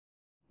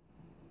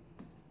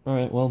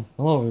Alright, well,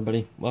 hello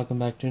everybody. Welcome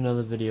back to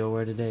another video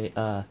where today,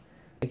 I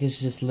guess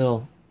just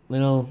little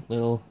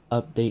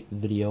update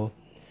video.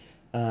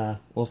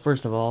 Well,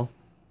 first of all,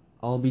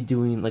 I'll be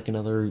doing like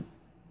another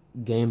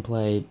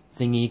gameplay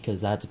thingy,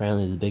 because that's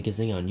apparently the biggest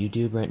thing on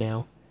YouTube right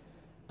now.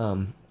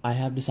 I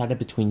have decided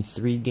between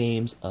 3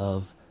 games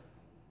of,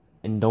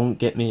 and don't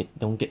get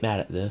mad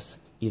at this,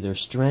 either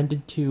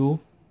Stranded 2,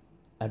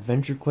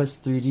 Adventure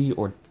Quest 3D,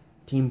 or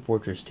Team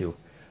Fortress 2.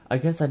 I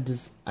guess I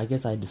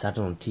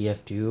decided on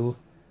TF2,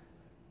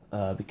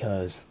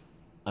 because,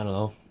 I don't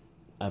know,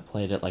 I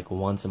played it like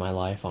once in my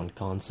life on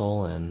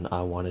console, and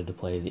I wanted to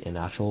play an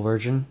actual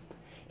version,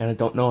 and I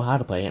don't know how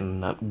to play it, and I'm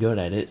not good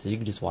at it, so you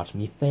can just watch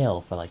me fail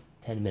for like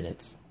 10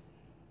 minutes.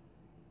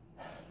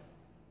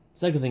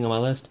 Second thing on my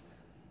list,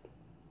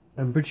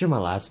 I'm pretty sure my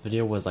last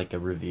video was like a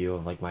review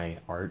of like my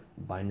art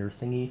binder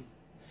thingy.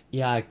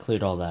 Yeah, I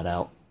cleared all that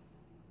out.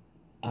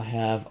 I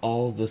have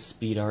all the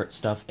speed art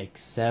stuff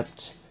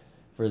except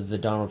for the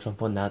Donald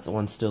Trump one. That's the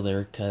one still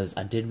there because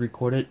I did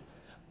record it,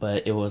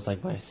 but it was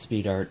like my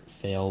speed art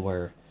fail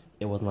where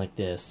it wasn't like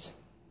this.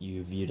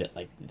 You viewed it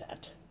like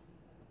that.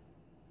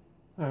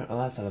 Alright, well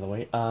that's out of the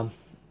way.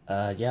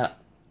 Yeah,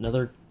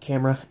 another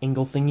camera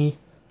angle thingy.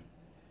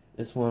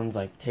 This one's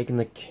like taking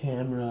the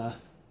camera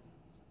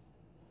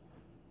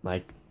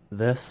like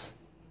this.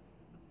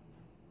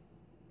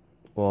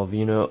 Well,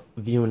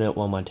 viewing it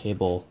while my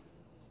table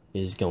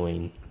is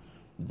going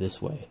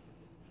this way.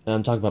 And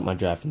I'm talking about my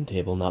drafting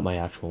table, not my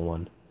actual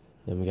one.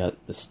 Then we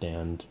got the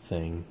stand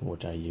thing,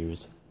 which I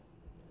use.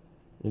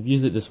 I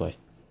use it this way.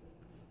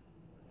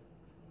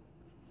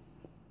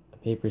 The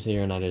paper's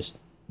here, and I just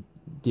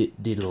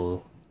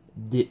doodle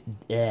daddy,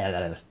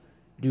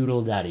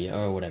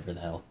 or whatever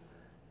the hell.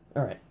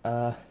 Alright,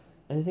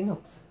 anything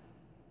else?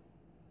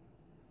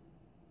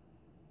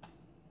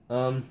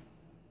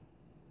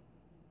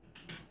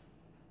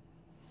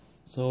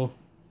 So,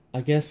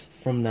 I guess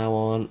from now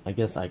on,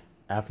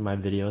 after my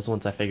videos,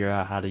 once I figure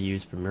out how to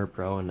use Premiere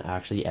Pro and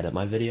actually edit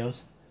my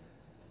videos,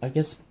 I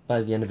guess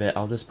by the end of it,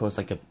 I'll just post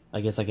like a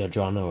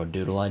drawing or a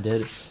doodle I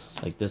did,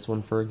 like this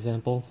one for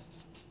example.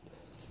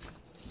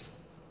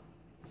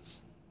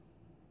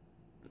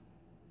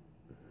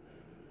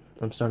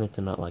 I'm starting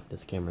to not like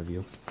this camera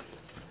view.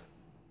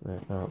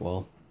 Alright,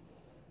 well,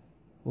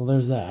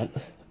 there's that.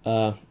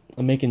 I'm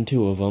making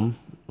 2 of them.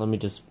 Let me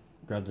just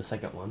grab the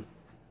second one.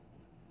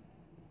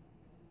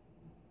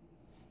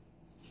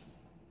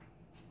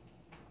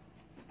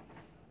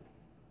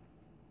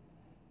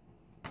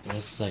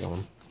 That's the second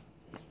one.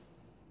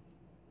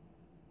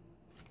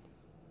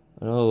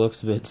 I know it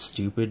looks a bit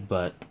stupid,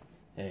 but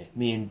hey,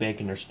 me and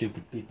Bacon are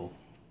stupid people.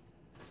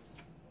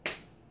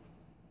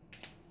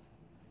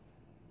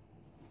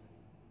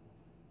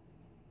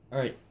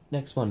 Alright,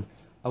 next one.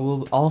 I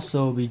will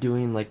also be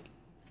doing like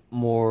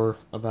more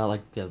about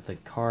like the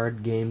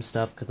card game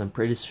stuff, because I'm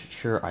pretty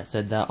sure I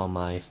said that on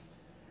my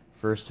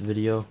first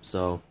video,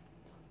 so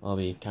I'll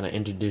be kind of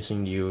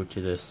introducing you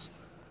to this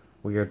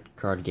weird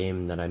card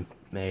game that I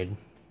made,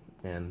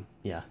 and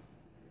yeah.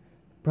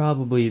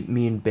 Probably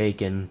me and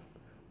Bacon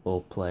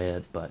will play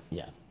it, but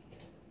yeah.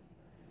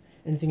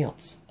 Anything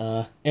else?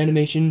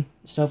 Animation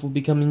stuff will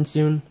be coming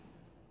soon.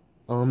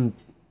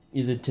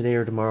 Either today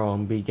or tomorrow I'll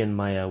be getting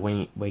my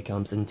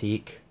Wacom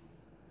Cintiq.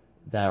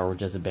 That or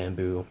just a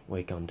bamboo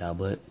Wacom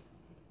tablet.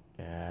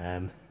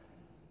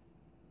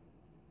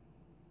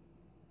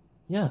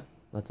 Yeah,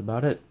 that's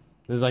about it.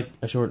 It was like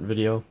a short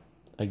video,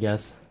 I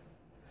guess.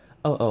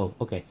 Oh,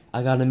 okay.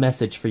 I got a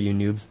message for you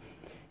noobs.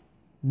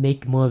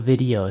 Make more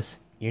videos.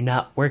 You're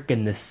not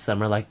working this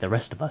summer like the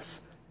rest of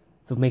us.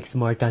 So make some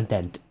more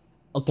content.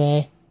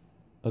 Okay?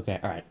 Okay,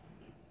 alright.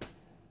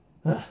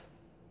 I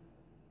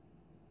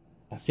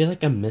feel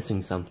like I'm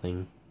missing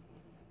something,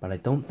 but I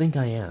don't think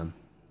I am.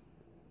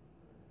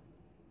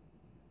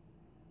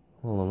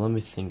 Hold on, let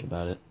me think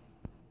about it.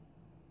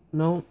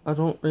 No, I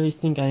don't really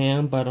think I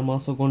am, but I'm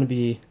also going to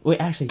be...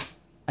 Wait, actually,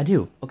 I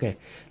do. Okay,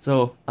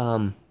 so,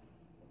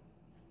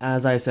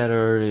 as I said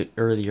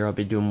earlier, I'll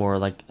be doing more,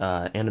 like,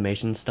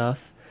 animation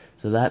stuff.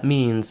 So that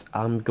means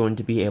I'm going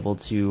to be able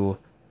to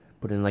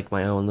put in, like,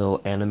 my own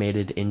little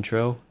animated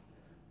intro.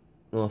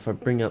 Well, if I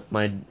bring up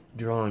my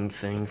drawing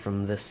thing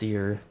from this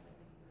year,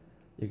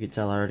 you can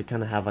tell I already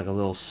kind of have, like, a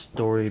little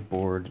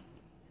storyboard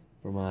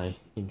for my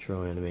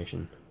intro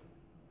animation.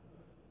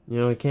 You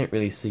know, I can't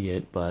really see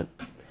it, but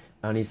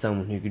I need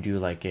someone who could do,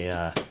 like,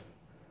 a,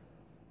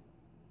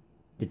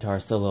 guitar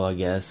solo, I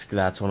guess.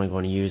 That's what I'm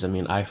going to use. I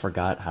mean, I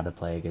forgot how to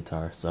play a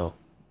guitar, so,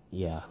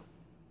 yeah.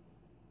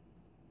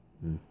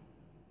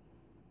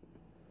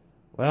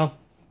 Well,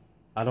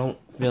 I don't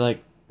feel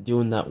like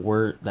doing that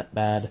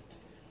bad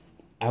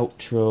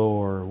outro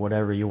or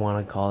whatever you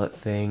want to call it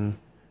thing,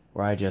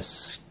 where I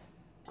just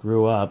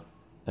screw up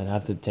and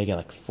have to take it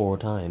like 4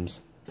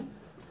 times.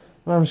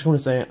 Well, I'm just going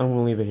to say, I'm going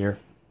to leave it here.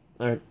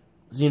 Alright,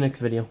 see you next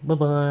video.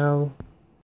 Bye-bye.